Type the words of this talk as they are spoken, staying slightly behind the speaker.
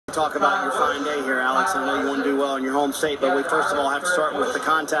Talk about your fine day here, Alex. I know you want to do well in your home state, but we first of all have to start with the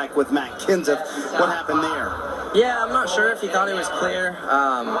contact with Matt Kenseth. What happened there? Yeah, I'm not sure if he thought he was clear.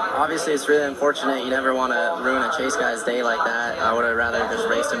 Obviously, it's really unfortunate. You never want to ruin a chase guy's day like that. I would have rather just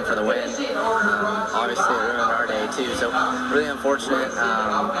raced him for the win. Obviously, it ruined our day too, so really unfortunate.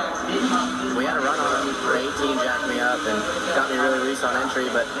 We had a run on him for 18, jacked me up, and got me really loose on entry,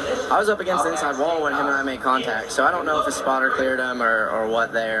 but I was up against the inside wall when him and I made contact, so I don't know if his spotter cleared him or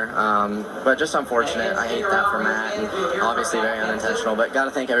what there, but just unfortunate. I hate that for Matt, and obviously very unintentional, but got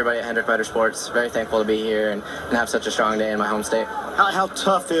to thank everybody at Hendrick Motorsports. Very thankful to be here and have such a strong day in my home state. How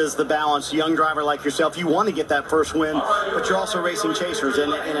tough is the balance? Young driver like yourself, you want to get that first win, but you're also racing chasers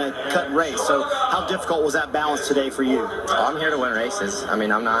in a cut race, so how difficult was that balance today for you? I'm here to win races. I mean,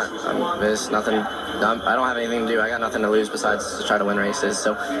 there's nothing, I don't have anything to do. I got nothing to lose besides to try to win races.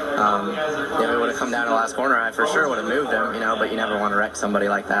 So, if it would have come down to the last corner, I for sure would have moved him, but you never want to wreck somebody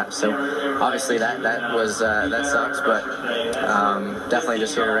like that. So, obviously that sucks, but definitely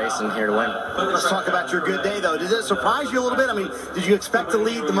just here to race and here to win. Let's talk about your good day, though. Did it surprise you a little bit? I mean, did you expect to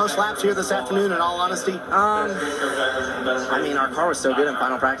lead the most laps here this afternoon, in all honesty? I mean, our car was so good in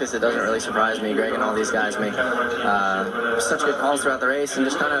final practice, it doesn't really surprise me. Greg and all these guys make such good calls throughout the race, and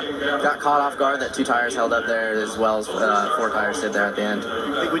just kind of got caught off guard that 2 tires held up there as well as 4 tires did there at the end.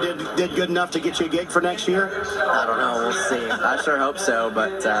 Think we did good enough to get you a gig for next year? I don't know. We'll see. I sure hope so,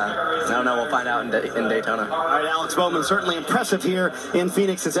 but I don't know. We'll find out in Daytona. All right, Alex Bowman, certainly impressive here in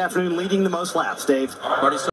Phoenix this afternoon, leading the most laps, Dave.